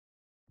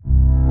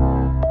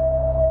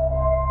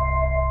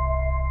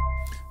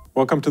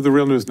Welcome to the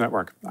Real News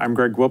Network. I'm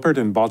Greg Wilpert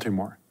in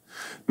Baltimore.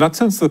 Not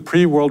since the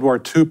pre-World War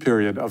II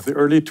period of the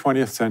early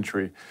 20th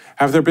century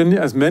have there been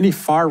as many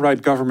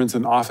far-right governments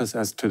in office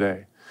as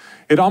today.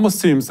 It almost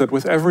seems that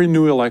with every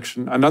new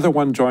election, another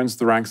one joins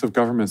the ranks of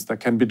governments that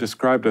can be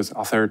described as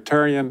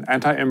authoritarian,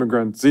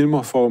 anti-immigrant,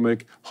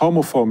 xenophobic,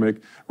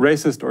 homophobic,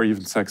 racist, or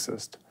even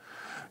sexist.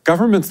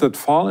 Governments that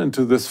fall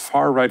into this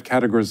far-right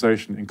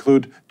categorization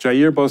include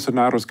Jair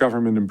Bolsonaro's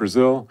government in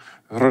Brazil,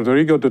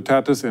 Rodrigo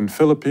Duterte's in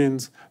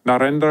Philippines,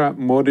 Narendra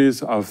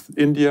Modi's of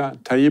India,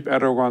 Tayyip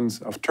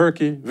Erdogan's of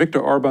Turkey, Viktor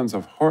Orban's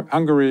of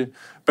Hungary,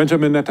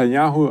 Benjamin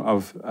Netanyahu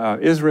of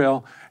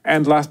Israel,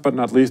 and last but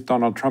not least,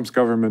 Donald Trump's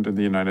government in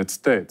the United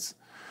States.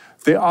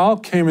 They all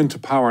came into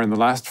power in the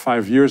last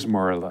 5 years,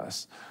 more or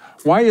less.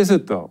 Why is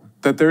it, though,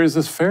 that there is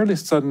this fairly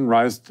sudden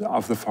rise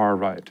of the far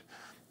right?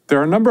 There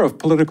are a number of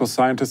political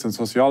scientists and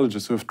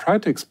sociologists who have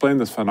tried to explain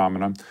this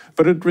phenomenon,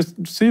 but it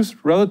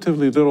receives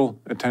relatively little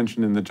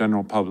attention in the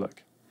general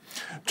public.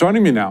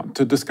 Joining me now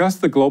to discuss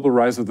the global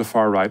rise of the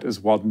far right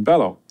is Walden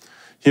Bello.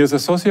 He is a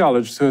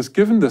sociologist who has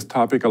given this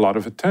topic a lot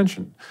of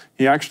attention.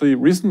 He actually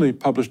recently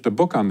published a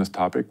book on this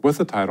topic with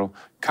the title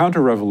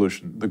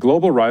Counterrevolution, the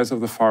Global Rise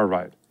of the Far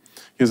Right.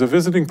 He is a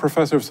visiting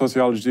professor of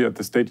sociology at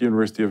the State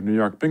University of New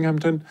York,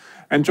 Binghamton,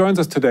 and joins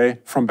us today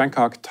from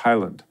Bangkok,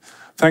 Thailand.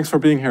 Thanks for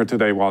being here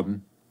today,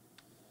 Walden.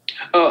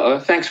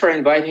 Thanks for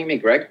inviting me,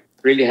 Greg.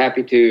 Really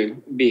happy to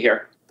be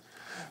here.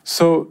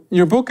 So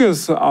your book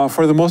is,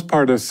 for the most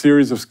part, a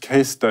series of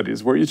case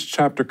studies where each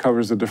chapter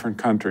covers a different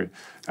country.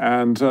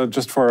 And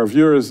just for our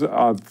viewers,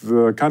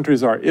 the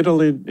countries are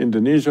Italy,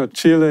 Indonesia,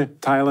 Chile,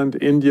 Thailand,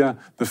 India,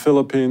 the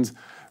Philippines,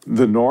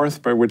 the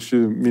North, by which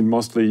you mean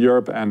mostly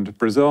Europe and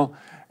Brazil.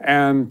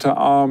 And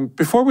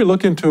before we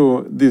look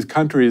into these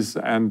countries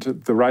and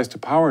the rise to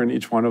power in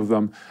each one of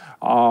them,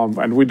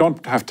 and we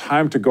don't have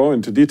time to go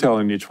into detail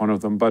in each one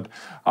of them, but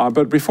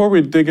before we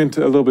dig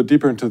into a little bit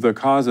deeper into the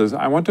causes,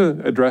 I want to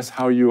address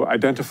how you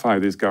identify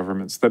these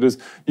governments. That is,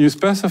 you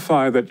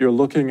specify that you're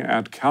looking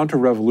at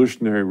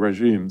counter-revolutionary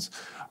regimes,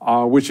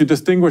 which you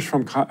distinguish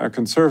from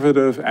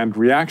conservative and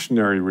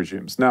reactionary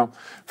regimes. Now,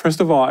 first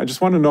of all, I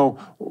just want to know,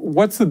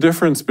 what's the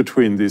difference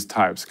between these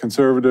types,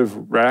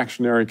 conservative,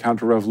 reactionary,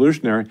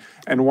 counter-revolutionary,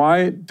 and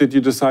why did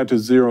you decide to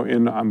zero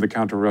in on the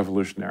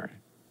counter-revolutionary?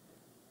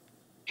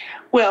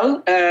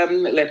 Well,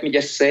 let me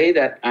just say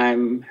that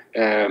I'm,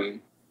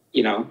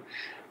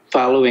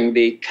 following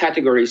the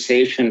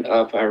categorization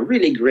of a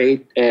really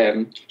great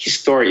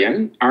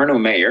historian, Arno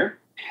Meyer,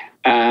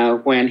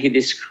 when he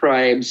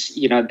describes,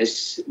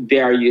 this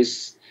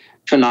various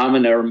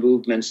phenomena or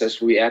movements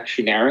as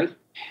reactionary.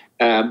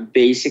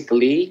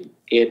 Basically,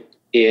 it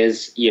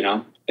is,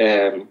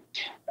 a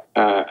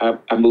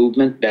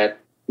movement that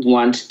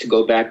wants to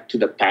go back to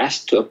the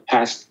past, to a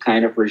past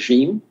kind of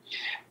regime.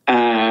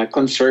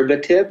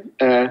 Conservative,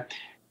 and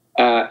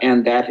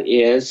that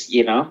is,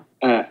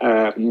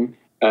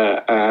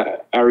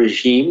 a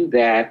regime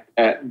that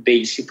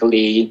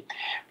basically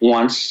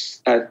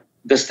wants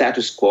the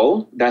status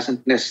quo,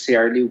 doesn't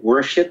necessarily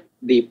worship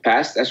the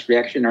past as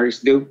reactionaries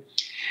do.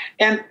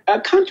 And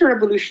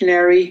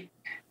counter-revolutionary,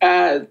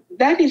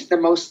 that is the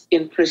most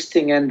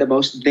interesting and the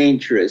most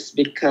dangerous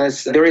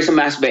because there is a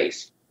mass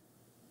base,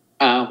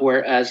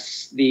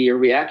 whereas the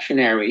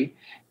reactionary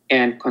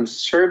and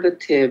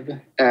conservative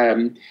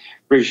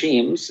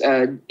regimes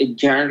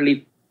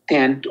generally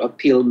tend to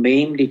appeal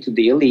mainly to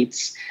the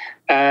elites.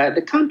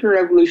 The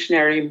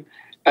counter-revolutionary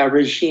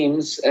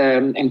regimes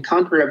and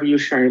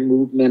counter-revolutionary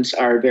movements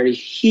are very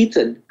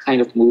heated kind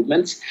of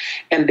movements,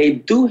 and they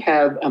do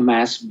have a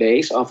mass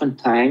base.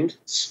 Oftentimes,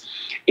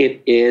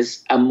 it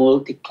is a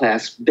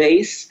multi-class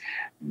base,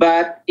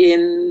 but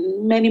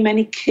in many,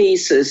 many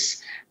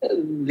cases,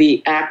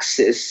 the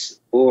axis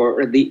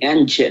or the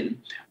engine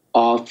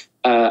of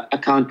a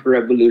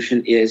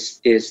counter-revolution is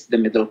the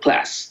middle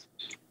class.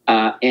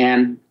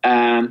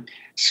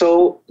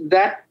 So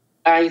that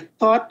I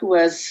thought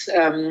was,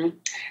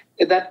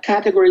 that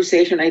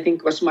categorization I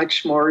think was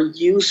much more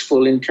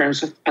useful in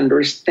terms of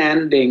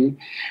understanding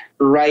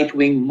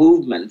right-wing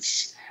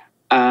movements,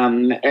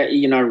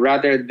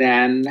 rather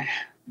than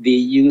the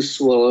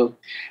usual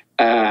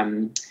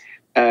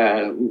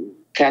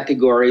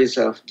categories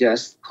of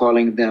just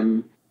calling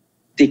them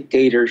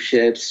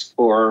dictatorships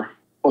or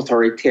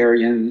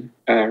authoritarian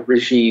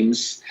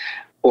regimes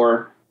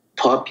or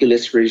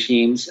populist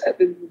regimes.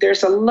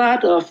 There's a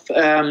lot of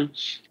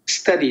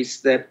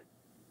studies that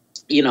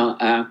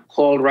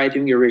call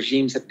right-wing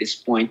regimes at this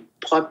point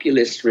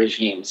populist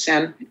regimes,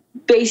 and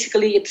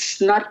basically it's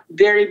not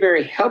very,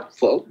 very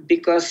helpful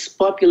because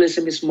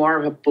populism is more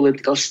of a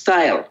political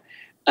style,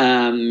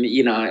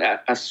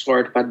 a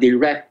sort of a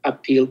direct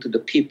appeal to the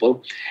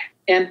people,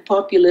 and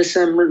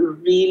populism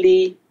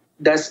really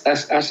does,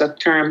 as a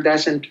term,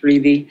 doesn't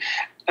really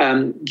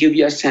give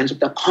you a sense of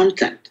the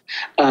content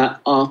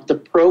of the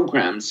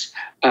programs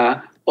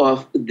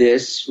of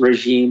these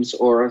regimes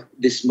or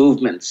these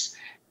movements.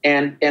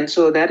 And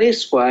so that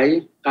is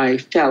why I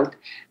felt,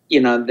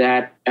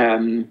 that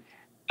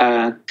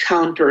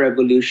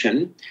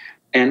counter-revolution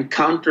and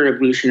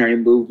counter-revolutionary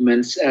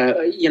movements,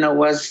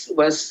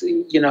 was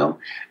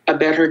a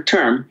better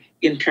term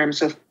in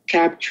terms of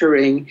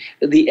capturing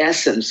the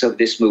essence of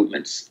these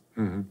movements.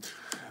 Mm-hmm.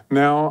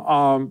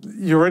 Now,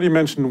 you already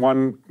mentioned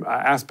one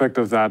aspect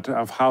of that,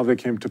 of how they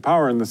came to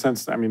power, in the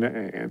sense, I mean,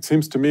 it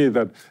seems to me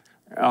that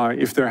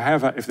if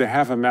they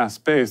have a mass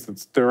base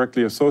that's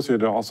directly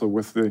associated also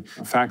with the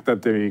fact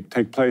that they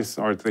take place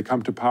or they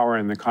come to power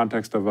in the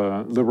context of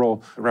a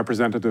liberal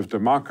representative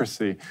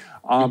democracy.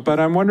 But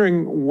I'm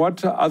wondering,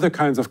 what other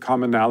kinds of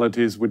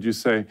commonalities would you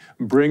say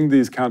bring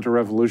these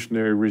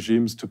counter-revolutionary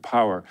regimes to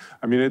power?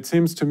 I mean, it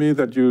seems to me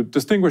that you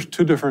distinguish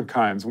two different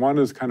kinds. One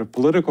is kind of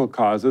political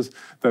causes,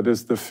 that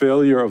is the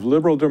failure of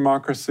liberal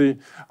democracy,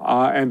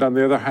 and on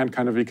the other hand,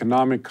 kind of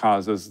economic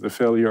causes, the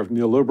failure of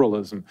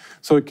neoliberalism.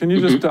 So can you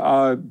just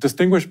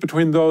distinguish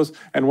between those,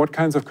 and what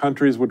kinds of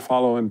countries would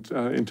follow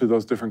into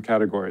those different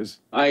categories?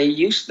 I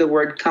use the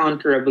word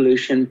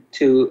counter-revolution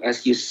to,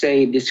 as you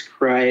say,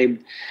 describe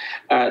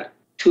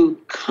two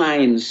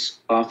kinds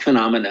of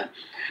phenomena.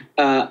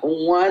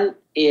 One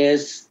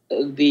is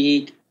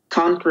the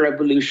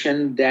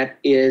counter-revolution that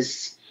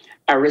is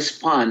a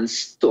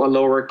response to a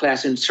lower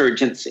class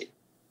insurgency.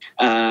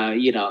 An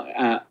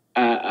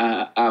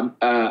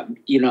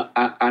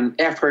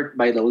effort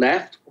by the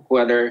left,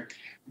 whether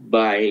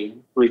by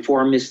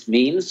reformist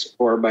means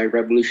or by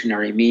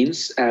revolutionary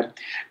means,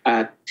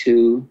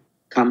 to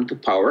come to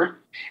power.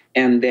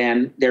 And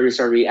then there is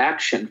a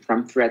reaction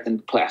from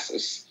threatened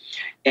classes.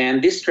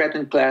 And these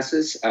threatened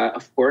classes,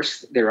 of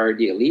course, there are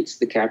the elites,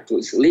 the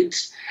capitalist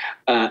elites,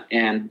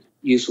 and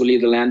usually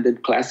the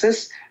landed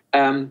classes.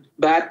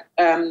 But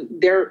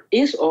there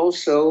is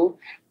also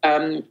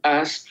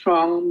a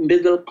strong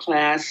middle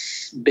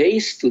class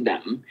base to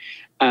them,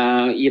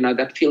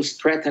 that feels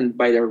threatened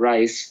by the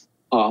rise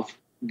of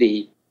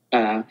the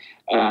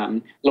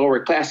lower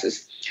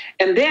classes.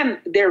 And then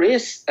there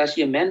is, as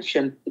you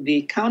mentioned,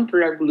 the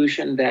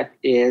counter-revolution that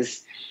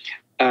is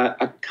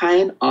a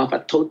kind of a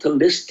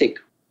totalistic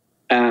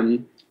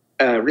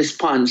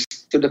response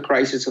to the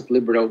crisis of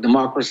liberal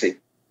democracy.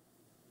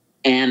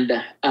 And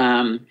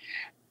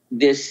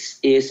this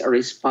is a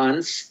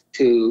response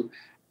to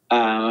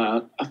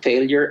a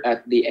failure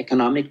at the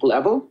economic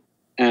level,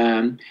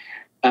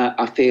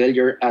 a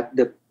failure at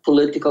the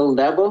political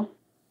level,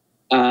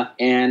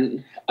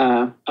 and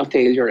a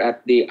failure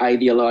at the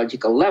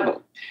ideological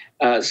level.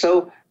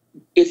 So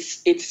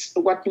it's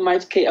what you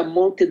might say a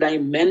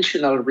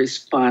multidimensional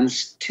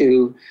response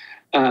to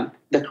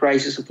the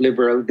crisis of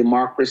liberal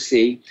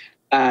democracy,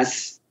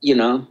 as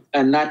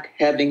not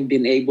having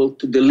been able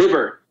to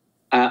deliver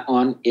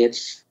on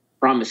its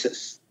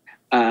promises.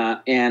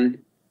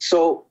 And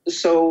so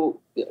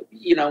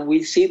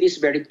we see this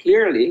very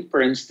clearly,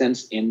 for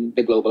instance, in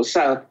the Global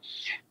South,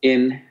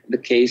 in the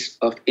case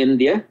of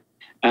India,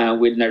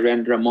 with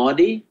Narendra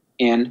Modi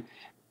and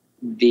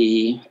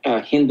the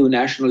Hindu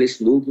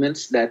nationalist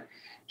movements that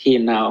he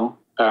now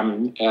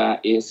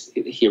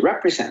he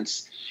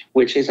represents,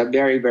 which is a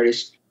very, very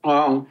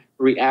strong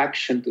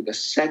reaction to the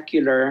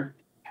secular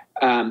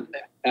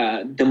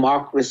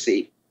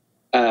democracy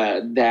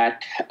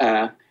that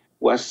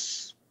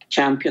was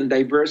championed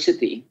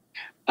diversity,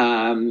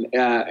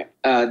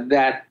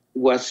 that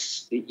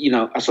was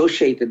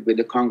associated with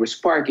the Congress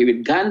Party,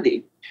 with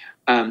Gandhi,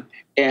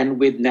 and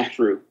with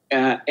Nehru.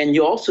 And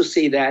you also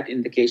see that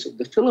in the case of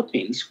the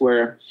Philippines,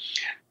 where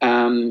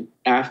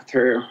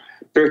after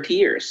 30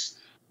 years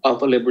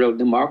of a liberal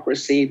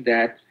democracy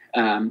that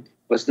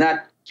was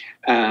not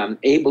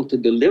able to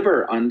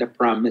deliver on the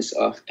promise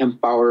of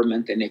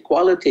empowerment and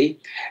equality,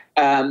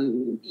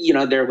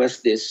 there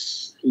was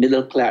this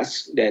middle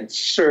class that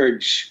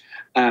surged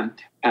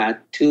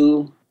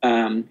to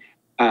an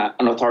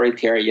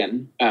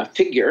authoritarian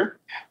figure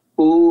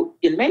who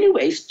in many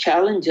ways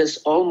challenges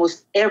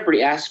almost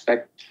every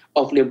aspect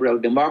of liberal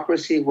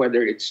democracy,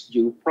 whether it's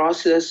due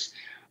process,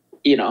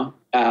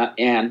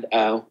 and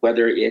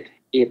whether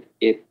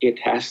it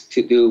has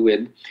to do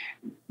with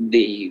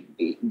the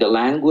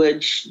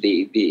language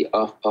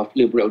of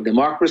liberal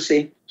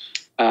democracy,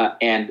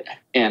 and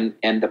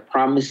the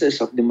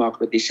promises of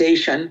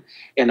democratization,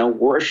 and a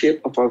worship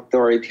of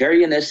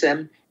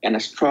authoritarianism and a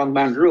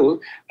strongman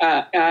rule.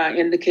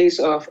 In the case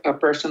of a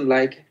person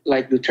like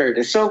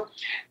Duterte,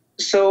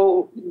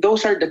 so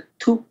those are the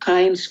two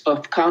kinds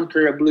of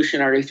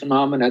counter-revolutionary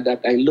phenomena that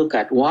I look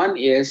at. One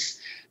is,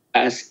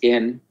 as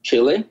in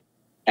Chile,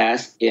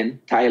 as in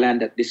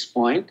Thailand at this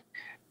point,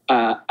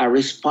 a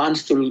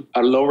response to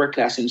a lower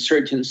class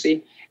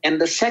insurgency. And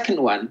the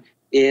second one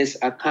is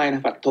a kind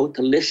of a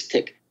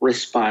totalistic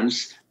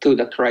response to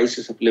the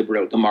crisis of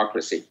liberal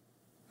democracy.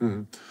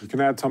 Mm-hmm. You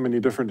can add so many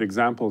different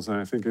examples, and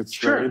I think it's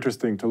Sure. very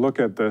interesting to look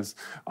at this.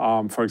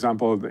 For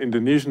example, the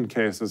Indonesian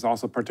case is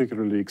also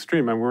particularly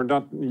extreme, and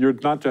you're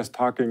not just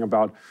talking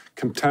about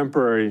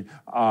contemporary.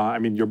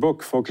 Your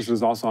book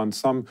focuses also on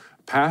some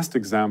past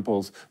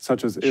examples,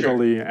 such as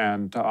Italy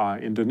and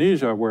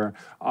Indonesia, where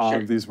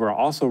these were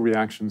also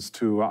reactions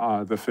to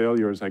the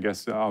failures, I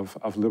guess,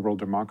 of liberal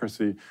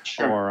democracy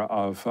or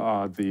of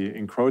the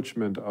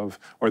encroachment of,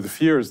 or the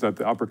fears that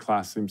the upper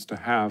class seems to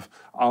have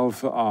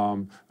of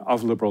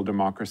liberal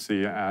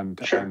democracy and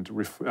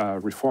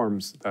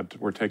reforms that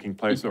were taking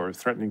place or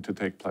threatening to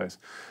take place.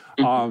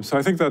 So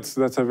I think that's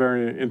a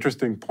very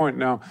interesting point.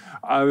 Now,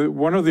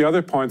 one of the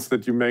other points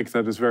that you make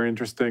that is very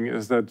interesting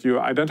is that you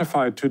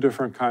identify two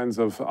different kinds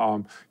of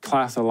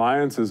class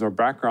alliances or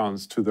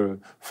backgrounds to the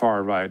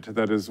far right.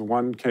 That is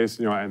one case,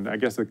 and I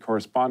guess it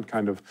corresponds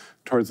kind of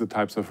towards the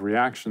types of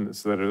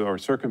reactions that are, or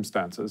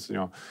circumstances.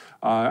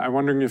 I'm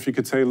wondering if you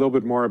could say a little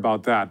bit more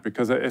about that,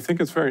 because I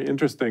think it's very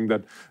interesting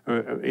that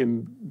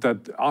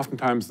that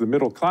oftentimes the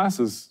middle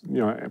classes,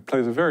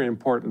 plays a very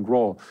important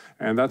role,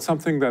 and that's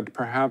something that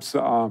perhaps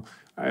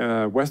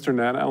Western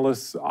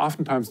analysts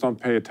oftentimes don't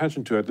pay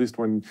attention to. At least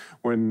when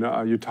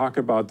you talk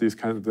about these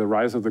kind of the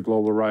rise of the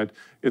global right,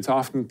 it's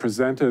often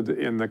presented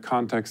in the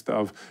context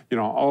of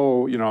the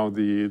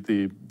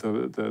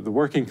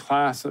working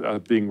class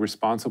being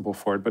responsible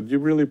for it. But you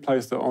really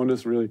place the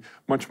onus really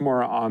much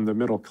more on the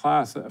middle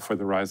class for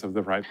the rise of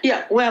the right.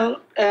 Yeah, well,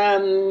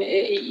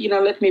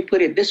 let me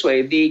put it this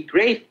way: the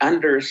great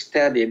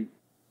understudied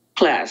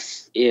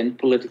class in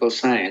political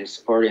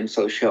science or in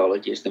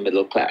sociology is the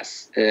middle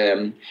class.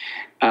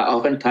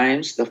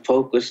 Oftentimes, the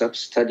focus of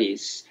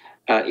studies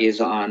is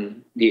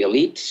on the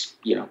elites,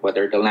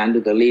 whether the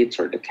landed elites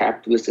or the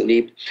capitalist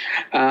elite,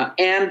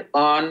 and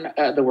on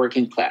the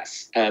working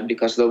class,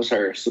 because those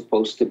are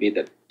supposed to be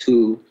the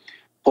two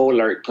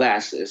polar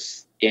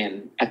classes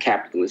in a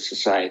capitalist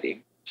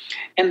society.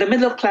 And the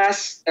middle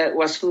class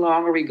was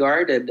long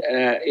regarded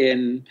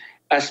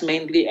as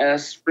mainly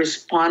as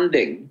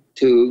responding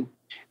to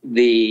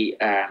these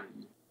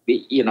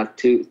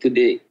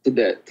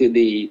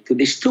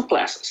two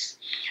classes,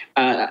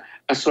 a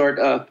sort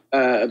of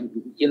a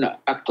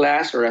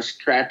class or a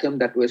stratum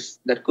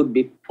that could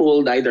be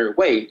pulled either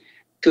way,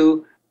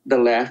 to the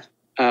left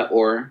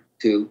or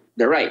to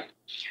the right.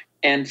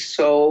 And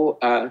so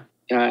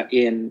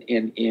in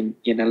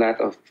a lot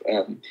of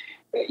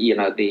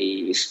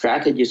the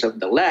strategies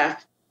of the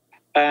left,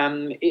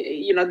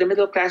 the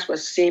middle class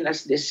was seen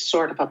as this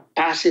sort of a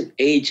passive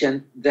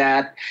agent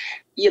that,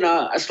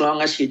 as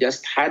long as you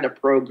just had a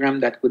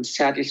program that could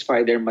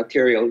satisfy their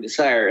material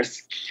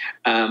desires,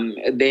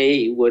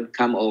 they would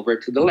come over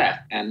to the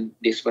left. And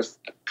this was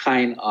a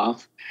kind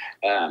of,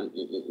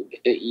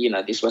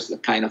 this was the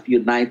kind of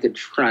united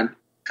front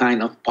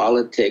kind of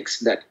politics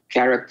that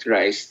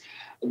characterized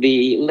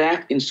the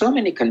left in so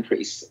many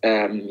countries,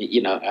 until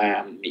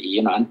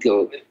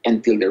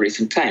the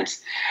recent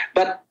times.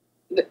 But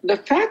the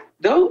fact,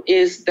 though,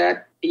 is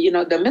that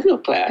the middle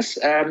class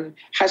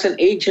has an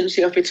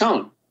agency of its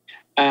own,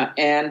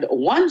 and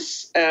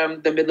once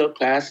the middle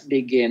class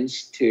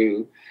begins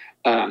to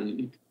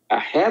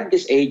have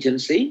this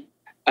agency,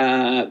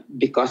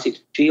 because it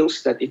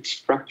feels that its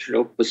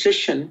structural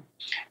position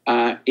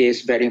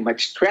is very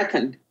much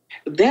threatened,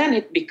 then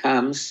it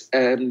becomes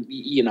a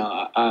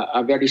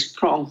very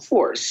strong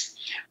force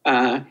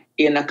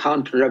in a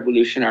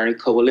counter-revolutionary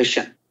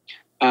coalition.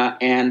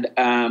 And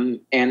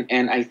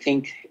I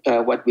think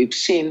what we've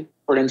seen,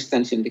 for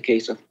instance, in the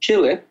case of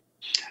Chile,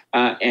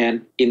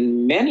 and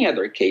in many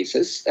other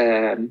cases,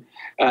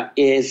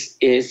 is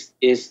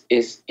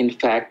in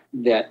fact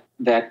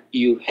that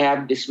you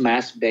have this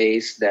mass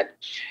base that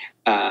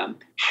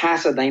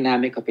has a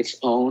dynamic of its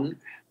own.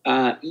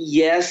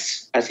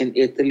 Yes, as in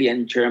Italy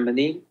and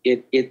Germany,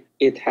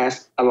 it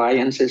has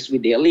alliances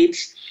with the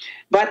elites,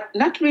 but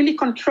not really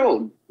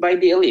controlled by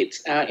the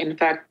elites. In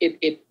fact,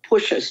 it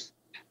pushes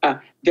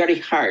very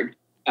hard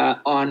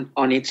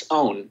on its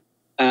own.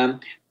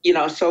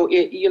 So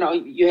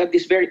you have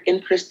this very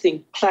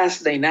interesting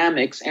class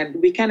dynamics, and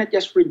we cannot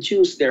just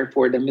reduce,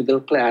 therefore, the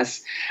middle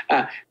class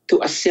to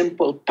a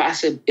simple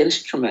passive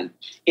instrument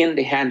in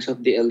the hands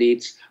of the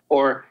elites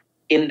or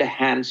in the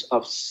hands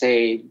of,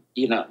 say,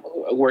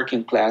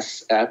 working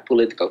class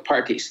political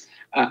parties.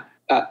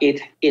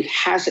 It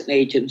has an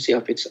agency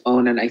of its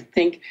own, and I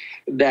think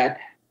that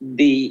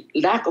the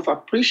lack of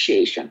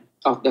appreciation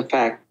of the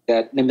fact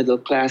that the middle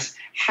class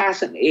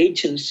has an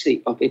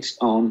agency of its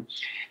own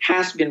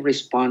has been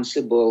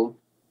responsible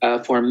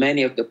for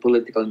many of the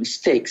political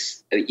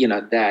mistakes,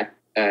 that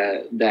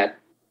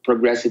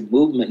progressive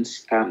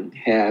movements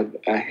have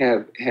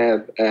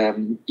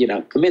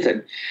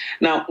committed.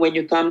 Now, when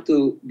you come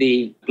to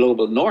the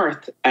global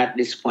north at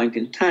this point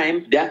in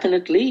time,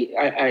 definitely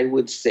I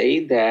would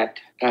say that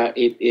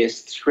it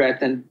is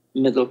threatened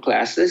middle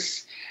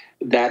classes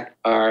that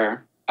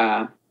are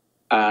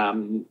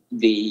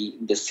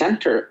the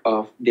center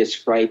of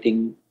this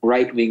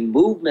right-wing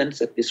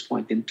movements at this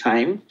point in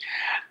time.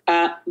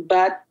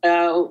 But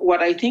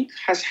what I think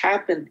has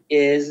happened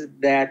is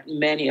that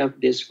many of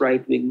these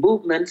right-wing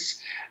movements,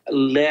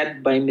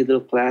 led by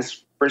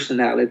middle-class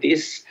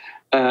personalities,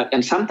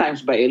 and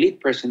sometimes by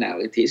elite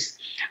personalities,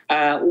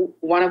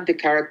 one of the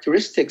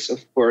characteristics,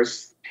 of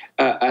course,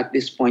 at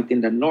this point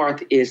in the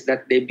North is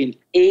that they've been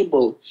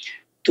able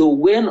to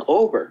win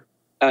over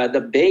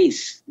the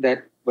base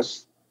that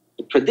was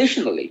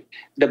traditionally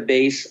the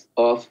base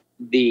of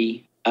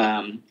the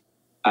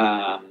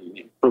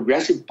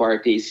progressive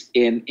parties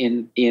in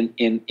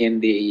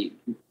the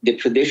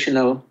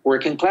traditional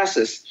working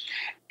classes.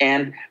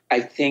 And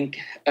I think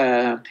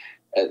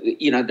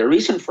the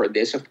reason for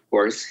this, of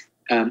course,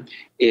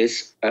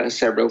 is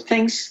several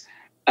things.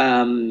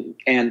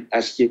 And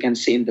as you can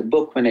see in the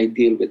book, when I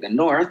deal with the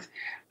North,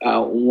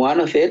 one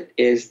of it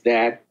is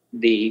that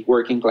the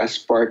working class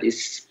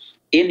parties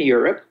in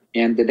Europe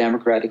and the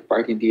Democratic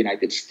Party in the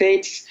United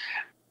States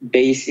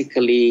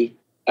basically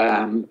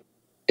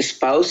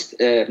espoused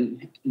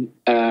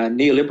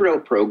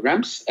neoliberal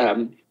programs,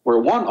 were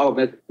won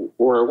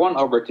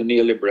over to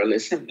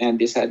neoliberalism, and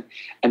this had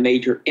a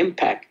major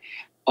impact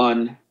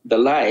on the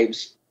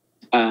lives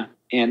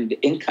and the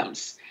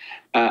incomes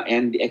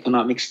and the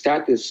economic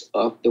status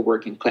of the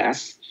working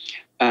class.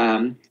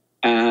 And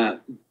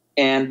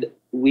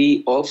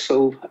we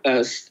also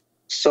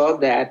saw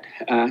that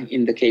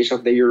in the case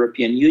of the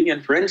European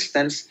Union, for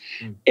instance,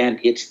 and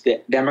its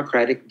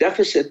democratic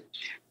deficit,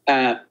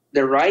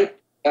 the right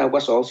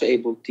was also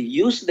able to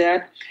use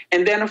that.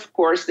 And then, of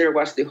course, there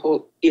was the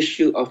whole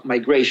issue of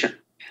migration.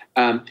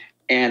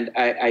 And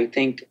I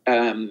think,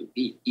 the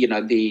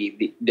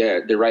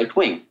right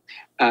wing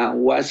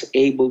was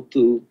able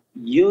to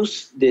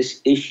use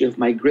this issue of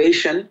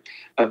migration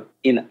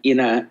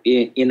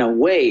in a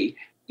way,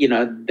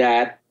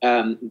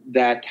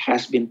 that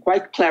has been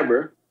quite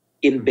clever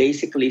in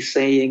basically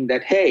saying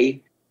that,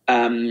 hey,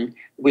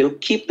 we'll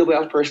keep the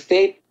welfare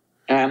state,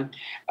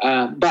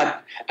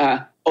 but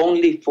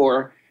only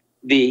for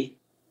the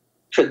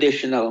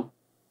traditional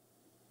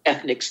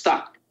ethnic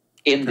stock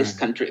in this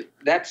country.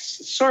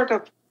 That's sort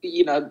of,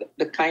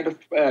 the kind of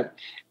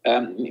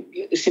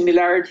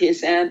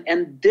similarities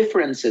and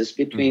differences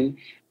between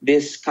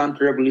these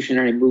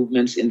counter-revolutionary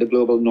movements in the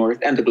global North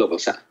and the global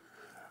South.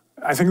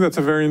 I think that's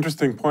a very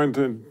interesting point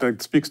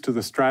that speaks to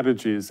the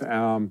strategies,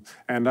 and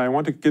I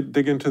want to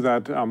dig into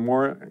that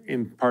more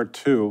in part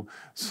two.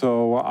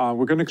 So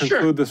we're going to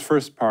conclude this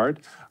first part.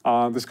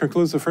 This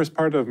concludes the first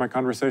part of my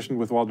conversation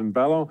with Walden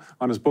Bello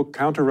on his book,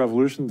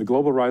 Counterrevolution, The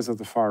Global Rise of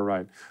the Far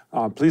Right.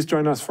 Please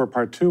join us for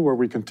part two, where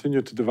we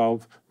continue to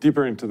delve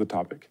deeper into the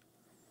topic.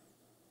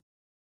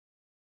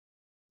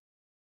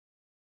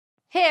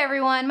 Hey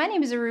everyone, my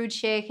name is Arud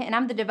Sheikh, and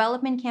I'm the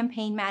Development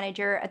Campaign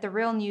Manager at the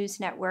Real News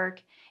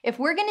Network. If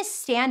we're going to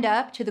stand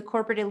up to the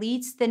corporate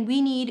elites, then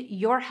we need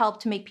your help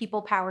to make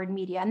people-powered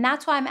media. And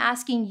that's why I'm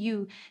asking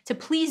you to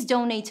please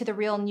donate to the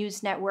Real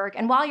News Network.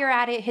 And while you're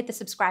at it, hit the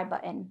subscribe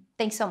button.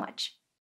 Thanks so much.